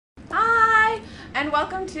and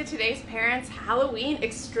welcome to today's Parents Halloween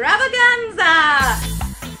Extravaganza!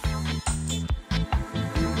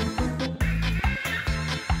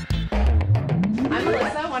 I'm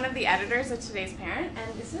Melissa, one of the editors of Today's Parent,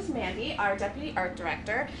 and this is Mandy, our Deputy Art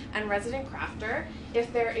Director and Resident Crafter.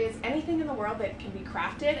 If there is anything in the world that can be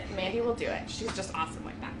crafted, Mandy will do it. She's just awesome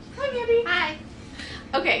like that. Hi, Mandy. Hi.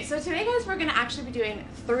 Okay, so today, guys, we're going to actually be doing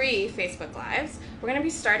 3 Facebook Lives. We're going to be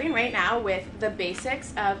starting right now with the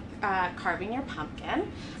basics of carving your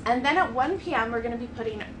pumpkin. And then at 1 p.m., we're going to be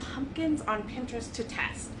putting pumpkins on Pinterest to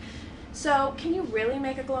test. So, can you really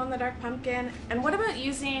make a glow-in-the-dark pumpkin? And what about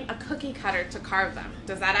using a cookie cutter to carve them?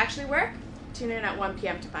 Does that actually work? Tune in at 1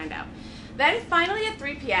 p.m. to find out. Then finally at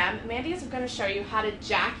 3 p.m., Mandy is going to show you how to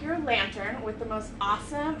jack your lantern with the most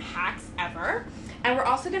awesome hacks ever. And we're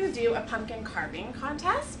also going to do a pumpkin carving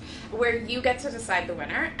contest where you get to decide the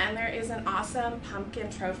winner. And there is an awesome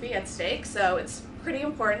pumpkin trophy at stake, so it's pretty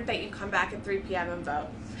important that you come back at 3 p.m. and vote.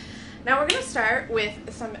 Now we're going to start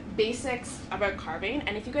with some basics about carving,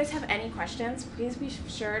 and if you guys have any questions, please be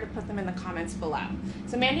sure to put them in the comments below.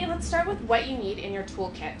 So Mandy, let's start with what you need in your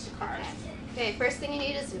toolkit to carve. Okay, first thing you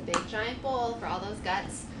need is a big giant bowl for all those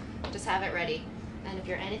guts. Just have it ready. And if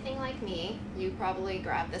you're anything like me, you probably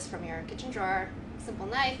grab this from your kitchen drawer, simple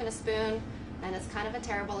knife and a spoon, and it's kind of a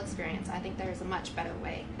terrible experience. I think there's a much better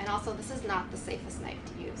way. And also, this is not the safest knife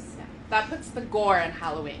to use. Yeah. That puts the gore in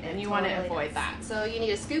Halloween, and you want to avoid that. So you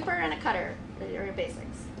need a scooper and a cutter for your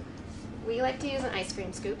basics. We like to use an ice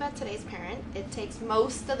cream scoop at Today's Parent. It takes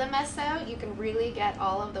most of the mess out. You can really get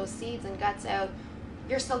all of those seeds and guts out.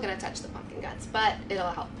 You're still going to touch the pumpkin guts, but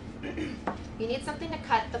it'll help. You need something to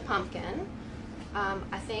cut the pumpkin.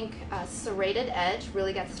 I think a serrated edge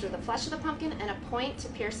really gets through the flesh of the pumpkin, and a point to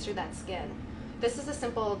pierce through that skin. This is a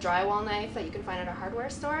simple drywall knife that you can find at a hardware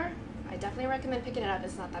store. I definitely recommend picking it up.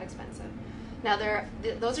 It's not that expensive. Now,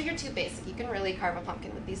 those are your 2 basic. You can really carve a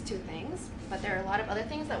pumpkin with these 2 things, but there are a lot of other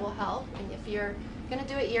things that will help, and if you're going to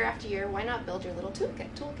do it year after year, why not build your little toolkit?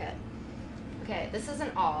 Okay, this is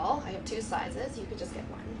an awl. I have 2 sizes. You could just get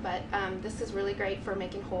one, but this is really great for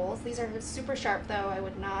making holes. These are super sharp, though. I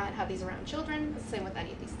would not have these around children. Same with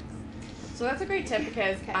any of these things. So that's a great tip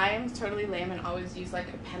because I am totally lame and always use like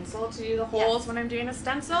a pencil to do the holes when I'm doing a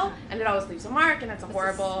stencil, and it always leaves a mark, and it's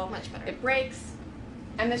horrible. Much better. It breaks.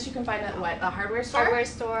 And this you can find at what? A hardware store? Hardware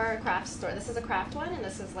store, craft store. This is a craft one, and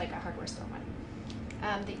this is like a hardware store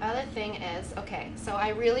one. The other thing is, okay, so I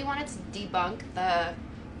really wanted to debunk the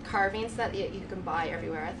carvings that you can buy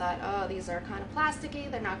everywhere. I thought, oh, these are kind of plasticky,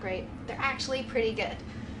 they're not great. They're actually pretty good.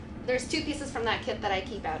 There's 2 pieces from that kit that I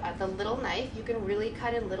keep out. The little knife, you can really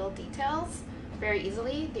cut in little details very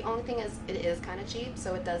easily. The only thing is it is kind of cheap,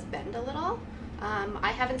 so it does bend a little.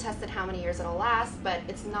 I haven't tested how many years it'll last, but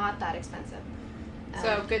it's not that expensive.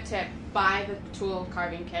 So good tip, buy the tool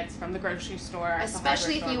carving kits from the grocery store.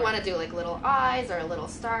 Especially if you want to do like little eyes or little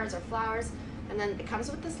stars or flowers. And then it comes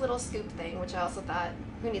with this little scoop thing, which I also thought,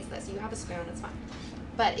 who needs this? You have a spoon, it's fine.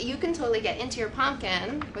 But you can totally get into your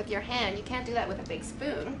pumpkin with your hand. You can't do that with a big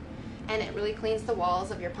spoon. And it really cleans the walls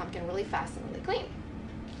of your pumpkin really fast and really clean.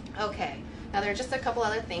 Okay, now there are just a couple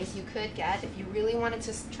other things you could get if you really wanted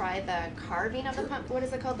to try the carving of the pumpkin. What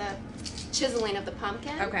is it called? The chiseling of the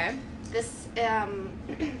pumpkin. Okay. This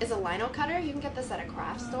is a lino cutter. You can get this at a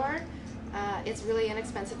craft store. It's really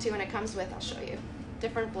inexpensive too, and it comes with, I'll show you,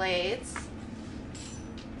 different blades.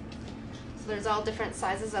 So there's all different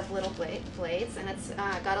sizes of little blades, and it's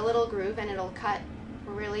got a little groove, and it'll cut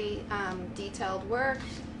really detailed work,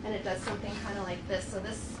 and it does something kind of like this. So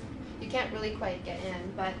this, you can't really quite get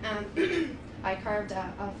in, but I carved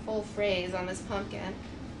a full phrase on this pumpkin.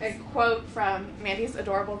 A quote from Mandy's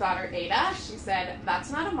adorable daughter, Ada. She said, "That's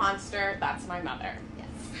not a monster, that's my mother." Yes.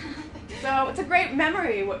 So it's a great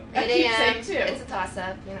memory. 8 a.m. too. It's a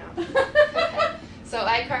toss-up, you know. Okay. So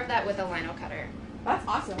I carved that with a lino cutter. That's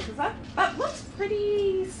awesome, because that looks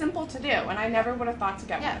pretty simple to do, and I never would have thought to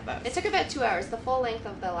get one of those. It took about 2 hours, the full length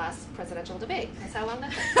of the last presidential debate. That's how long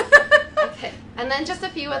that took. Okay, and then just a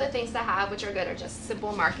few other things to have, which are good, are just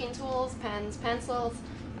simple marking tools, pens, pencils.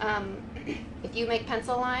 If you make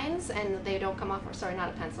pencil lines and they don't come off, or sorry, not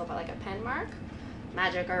a pencil, but like a pen mark,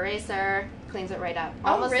 magic eraser cleans it right up.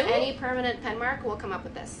 Almost any permanent pen mark will come up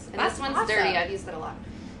with this. And this one's dirty. I've used it a lot.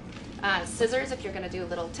 Scissors if you're going to do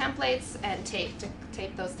little templates, and tape to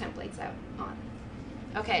tape those templates out on.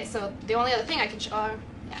 Okay, so the only other thing I can show, I'll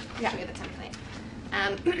show you the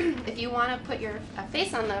template. If you want to put your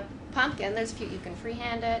face on the pumpkin, there's a few. You can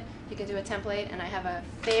freehand it, you can do a template, and I have a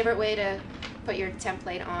favorite way to put your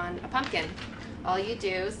template on a pumpkin. All you do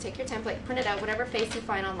is take your template, print it out, whatever face you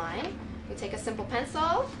find online. You take a simple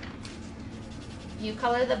pencil, you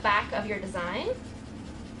color the back of your design,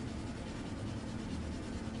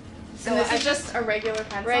 So this is just a regular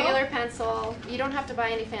pencil? Regular pencil. You don't have to buy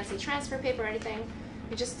any fancy transfer paper or anything.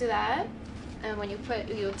 You just do that, and when you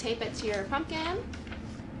tape it to your pumpkin,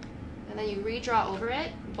 and then you redraw over it.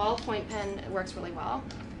 Ballpoint pen works really well.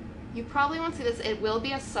 You probably won't see this. It will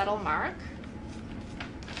be a subtle mark,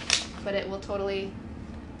 but it will totally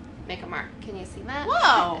make a mark. Can you see that?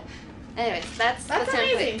 Whoa! Anyways, that's the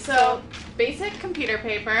template. Amazing. So basic computer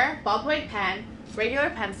paper, ballpoint pen, regular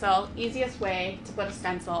pencil, easiest way to put a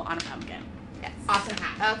stencil on a pumpkin. Yes. Awesome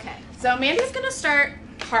hack. Okay. So Mandy's going to start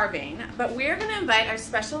carving, but we're going to invite our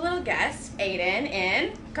special little guest, Aiden,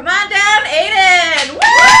 in. Come on down, Aiden! Woo!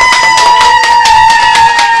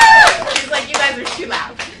 He's like, you guys are too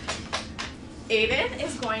loud. Aiden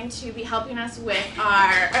is going to be helping us with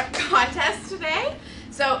our contest today.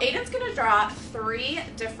 So Aiden's going to draw 3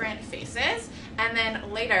 different faces, and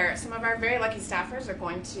then later some of our very lucky staffers are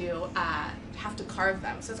going to have to carve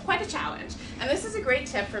them. So it's quite a challenge. And this is a great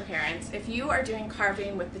tip for parents. If you are doing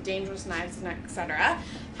carving with the dangerous knives and etc.,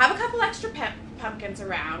 have a couple extra pumpkins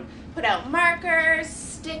around. Put out markers,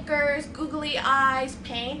 stickers, googly eyes,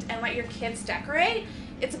 paint, and let your kids decorate.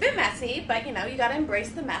 It's a bit messy, but you know, you got to embrace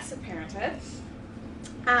the mess of parenthood.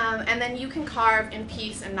 And then you can carve in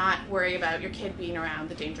peace and not worry about your kid being around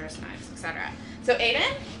the dangerous knives, etc. So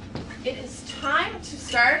Aiden, it is time to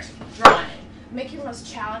start drawing. Make your most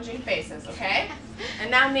challenging faces, okay? And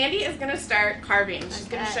now Mandy is going to start carving. She's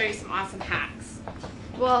going to show you some awesome hacks.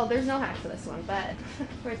 Well, there's no hack for this one, but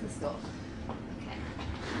where's the stool?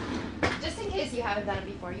 Okay. Just in case you haven't done it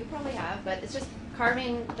before, you probably have, but it's just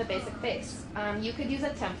carving the basic face. You could use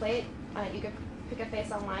a template. You could pick a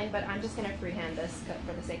face online, but I'm just going to freehand this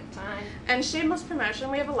for the sake of time. And shameless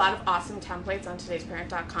promotion, we have a lot of awesome templates on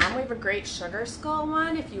todaysparent.com. We have a great sugar skull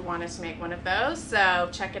one if you want us to make one of those. So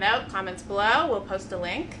check it out, comments below. We'll post a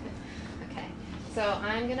link. Okay, so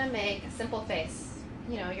I'm going to make a simple face.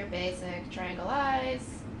 You know, your basic triangle eyes.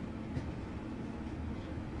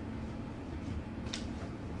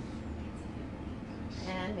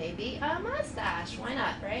 And maybe a mustache. Why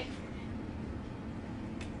not, right?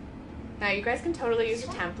 Now you guys can totally use a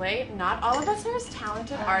template. Not all of us are as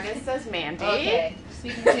talented artists as Mandy. Okay,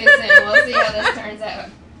 speaking too soon. We'll see how this turns out.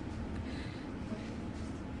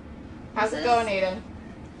 How's it going, Aiden?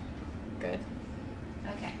 Good.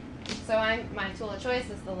 Okay, so my tool of choice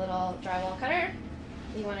is the little drywall cutter.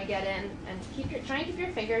 You want to get in and try and keep your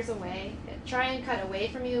fingers away. Try and cut away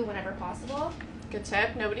from you whenever possible. Good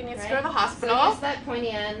tip. Nobody needs Right? to go to the hospital. So use that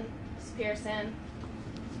pointy end, just pierce in.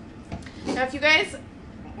 Now if you guys,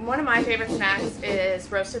 one of my favorite snacks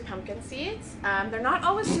is roasted pumpkin seeds. They're not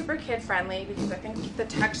always super kid friendly because I think the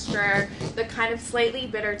texture, the kind of slightly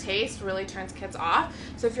bitter taste really turns kids off.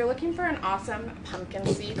 So if you're looking for an awesome pumpkin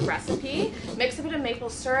seed recipe, mix a bit of maple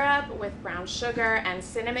syrup with brown sugar and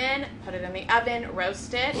cinnamon, put it in the oven,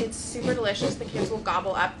 roast it. It's super delicious. The kids will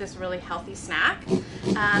gobble up this really healthy snack.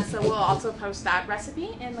 So we'll also post that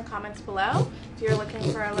recipe in the comments below if you're looking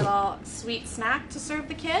for a little sweet snack to serve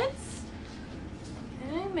the kids.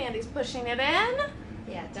 Okay, Mandy's pushing it in.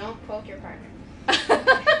 Yeah, don't poke your partner.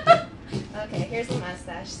 Okay, here's the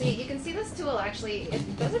mustache. See, you can see this tool actually,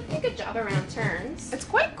 it does a pretty good job around turns. It's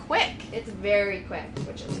quite quick. It's very quick,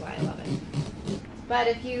 which is why I love it. But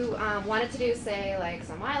if you wanted to do, say, like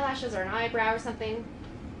some eyelashes or an eyebrow or something,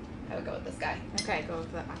 I would go with this guy. Okay, go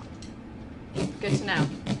with that. Good to know.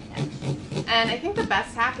 And I think the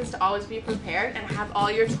best hack is to always be prepared and have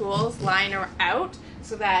all your tools lying out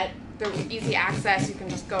so that they're easy access. You can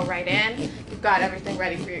just go right in. You've got everything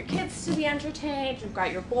ready for your kids to be entertained. You've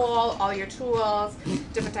got your bowl, all your tools,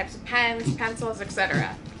 different types of pens, pencils,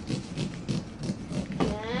 etc.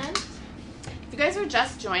 And if you guys are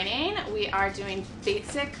just joining, we are doing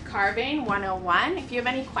Basic Carving 101. If you have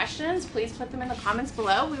any questions, please put them in the comments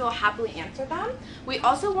below. We will happily answer them. We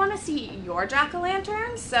also want to see your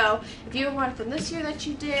jack-o'-lanterns. So if you have one from this year that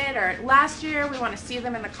you did or last year, we want to see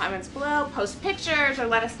them in the comments below. Post pictures or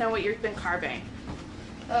let us know what you've been carving.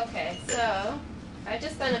 okay, so I've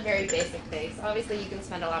just done a very basic face. Obviously, you can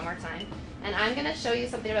spend a lot more time. And I'm going to show you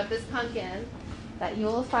something about this pumpkin that you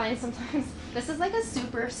will find sometimes. This is like a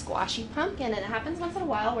super squashy pumpkin, and it happens once in a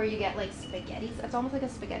while where you get like spaghetti. It's almost like a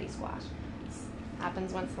spaghetti squash.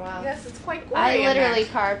 Happens once in a while. Yes, it's quite gory. I literally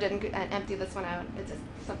carved and emptied this one out. It's just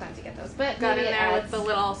sometimes you get those, but got in maybe there with the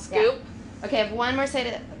little scoop. Yeah. Okay, I have one more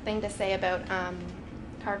thing to say about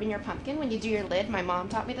carving your pumpkin. When you do your lid, my mom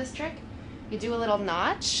taught me this trick. You do a little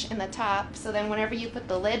notch in the top, so then whenever you put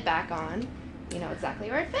the lid back on, you know exactly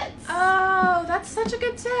where it fits. Oh, that's such a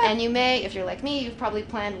good tip. And you may, if you're like me, you've probably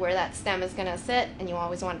planned where that stem is going to sit, and you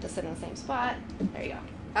always want it to sit in the same spot. There you go.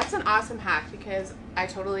 That's an awesome hack because I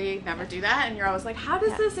totally never do that, and you're always like, how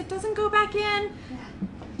does this? It doesn't go back in.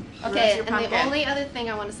 Okay, and the only other thing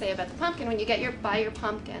I want to say about the pumpkin, when you buy your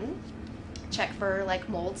pumpkin, check for like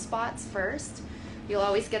mold spots first. You'll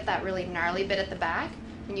always get that really gnarly bit at the back.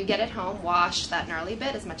 When you get it home, wash that gnarly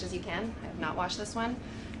bit as much as you can. I have not washed this one,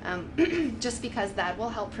 just because that will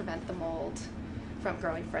help prevent the mold from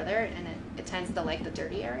growing further, and it tends to like the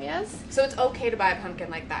dirty areas. So it's okay to buy a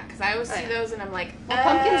pumpkin like that, because I always see those and I'm like, well,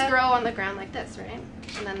 pumpkins grow on the ground like this, right?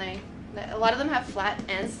 And then a lot of them have flat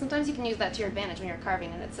ends. Sometimes you can use that to your advantage when you're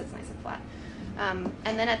carving and it sits nice and flat.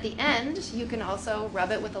 And then at the end, you can also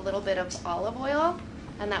rub it with a little bit of olive oil,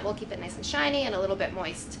 and that will keep it nice and shiny and a little bit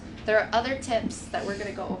moist. There are other tips that we're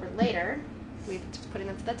going to go over later. We've put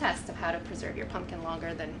into the test of how to preserve your pumpkin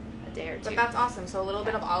longer than a day or two. But that's awesome. So a little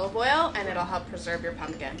bit of olive oil, and it'll help preserve your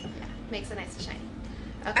pumpkin. Yeah. Makes it nice and shiny.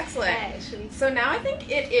 Okay. Excellent. So now I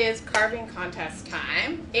think it is carving contest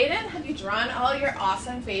time. Aiden, have you drawn all your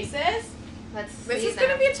awesome faces? This is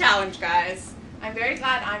going to be a challenge, guys. I'm very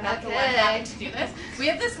glad I'm not the one having to do this. We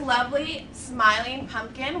have this lovely smiling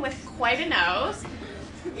pumpkin with quite a nose.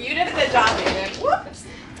 You did a good job, Aiden. Whoops.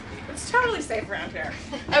 It's totally safe around here.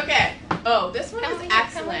 Okay. Oh, this one is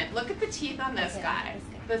excellent. Look at the teeth on this guy.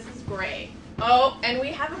 This is great. Oh, and we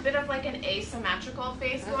have a bit of like an asymmetrical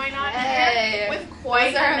face going on here with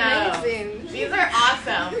quite a nose. Amazing. These are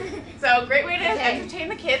awesome. So great way to entertain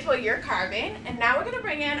the kids while you're carving. And now we're going to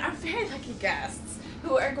bring in our very lucky guests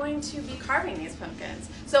who are going to be carving these pumpkins.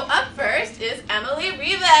 So up first is Emily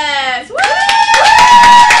Rivas. Woo!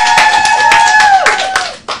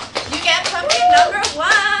 You get pumpkin number 1.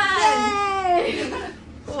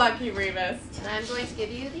 Lucky Rivas. And I'm going to give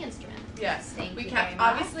you the instrument. Yes. Thank we you kept, very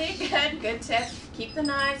much. obviously, good tip. Keep the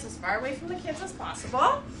knives as far away from the kids as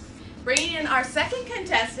possible. Bringing in our second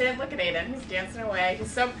contestant. Look at Aiden. He's dancing away.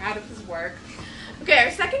 He's so proud of his work. Okay,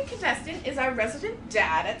 our second contestant is our resident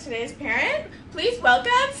dad at today's parent. Please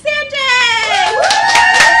welcome Sanjay!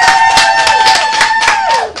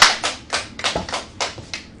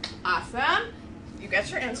 Awesome. You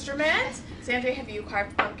get your instrument. Sanjay, have you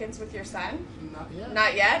carved pumpkins with your son? Not yet.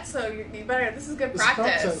 Not yet, so you better, this is good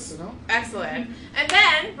practice. Practice, you know? Excellent. And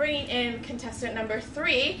then bringing in contestant number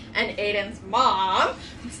 3 and Aiden's mom,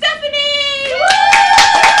 Stephanie!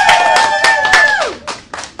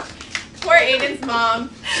 Poor Aiden's mom.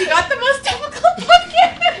 She got the most difficult pumpkin.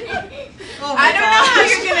 Oh I don't know how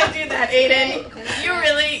you're going to do that, Aiden.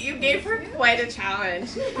 You gave her quite a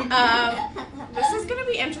challenge. This is going to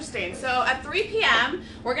be interesting. So at 3 p.m.,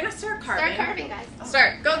 we're going to start carving. Start carving, guys.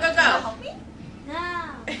 Start. Go, go, go. Help me? No.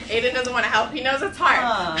 Aiden doesn't want to help. He knows it's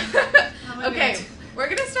hard. Okay, we're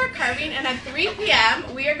going to start carving, and at 3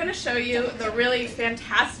 p.m., we are going to show you the really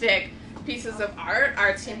fantastic pieces of art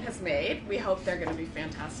our team has made. We hope they're going to be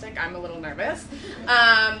fantastic. I'm a little nervous.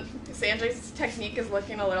 Sanjay's technique is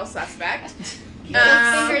looking a little suspect.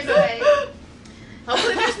 Fingers away.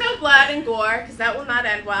 Hopefully there's no blood and gore, because that will not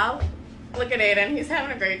end well. Look at Aiden. He's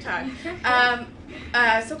having a great time.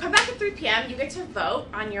 So come back at 3 p.m. You get to vote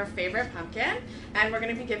on your favorite pumpkin, and we're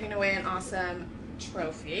going to be giving away an awesome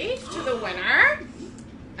trophy to the winner.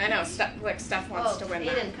 I know, Steph wants to win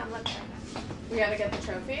that. Aiden, come look. We gotta get the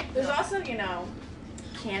trophy. There's also,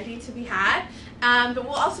 candy to be had. But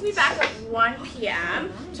we'll also be back at 1 p.m.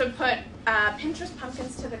 to put Pinterest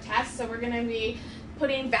pumpkins to the test. So we're gonna be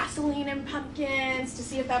putting Vaseline in pumpkins to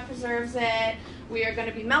see if that preserves it. We are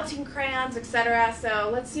gonna be melting crayons, etc. So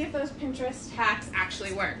let's see if those Pinterest hacks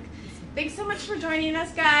actually work. Thanks so much for joining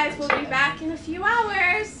us, guys. We'll be back in a few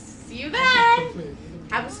hours. See you then.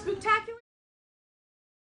 Have a spooktacular